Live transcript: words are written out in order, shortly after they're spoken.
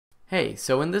Hey,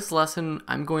 so in this lesson,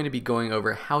 I'm going to be going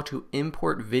over how to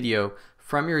import video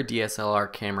from your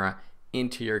DSLR camera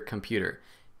into your computer.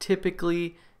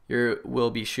 Typically, you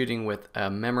will be shooting with a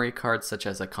memory card such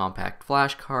as a compact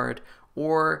flash card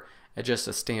or just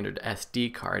a standard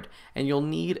SD card, and you'll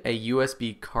need a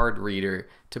USB card reader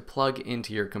to plug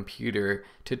into your computer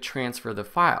to transfer the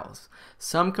files.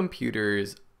 Some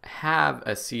computers have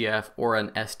a CF or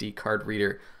an SD card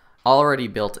reader already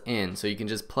built in, so you can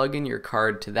just plug in your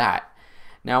card to that.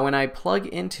 Now when I plug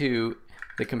into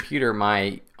the computer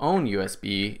my own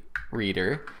USB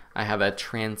reader, I have a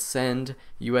Transcend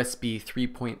USB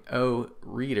 3.0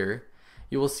 reader,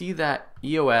 you will see that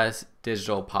EOS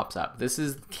digital pops up. This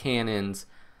is Canon's,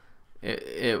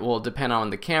 it will depend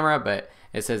on the camera, but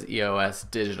it says EOS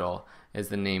digital is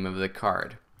the name of the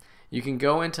card. You can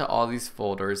go into all these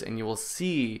folders and you will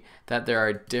see that there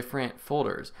are different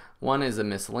folders. One is a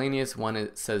miscellaneous, one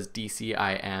says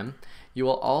DCIM. You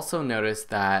will also notice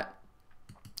that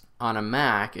on a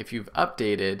Mac, if you've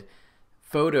updated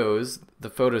Photos, the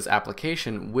Photos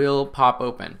application will pop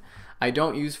open. I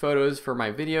don't use Photos for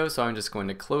my video, so I'm just going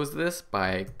to close this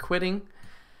by quitting.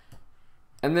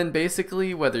 And then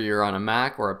basically, whether you're on a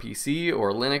Mac or a PC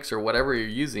or Linux or whatever you're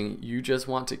using, you just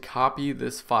want to copy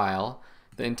this file,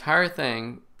 the entire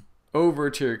thing, over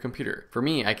to your computer. For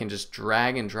me, I can just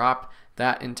drag and drop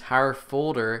that entire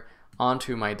folder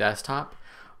onto my desktop,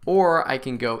 or I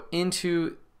can go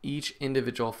into each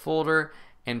individual folder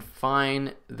and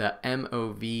find the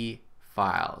MOV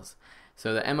files.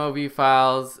 So the MOV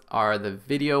files are the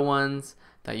video ones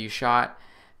that you shot.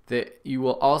 You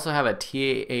will also have a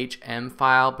THM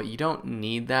file, but you don't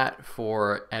need that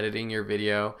for editing your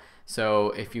video.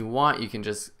 So if you want, you can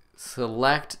just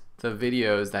select the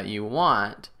videos that you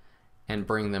want and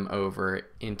bring them over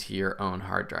into your own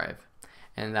hard drive.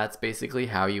 And that's basically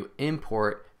how you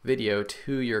import video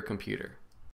to your computer.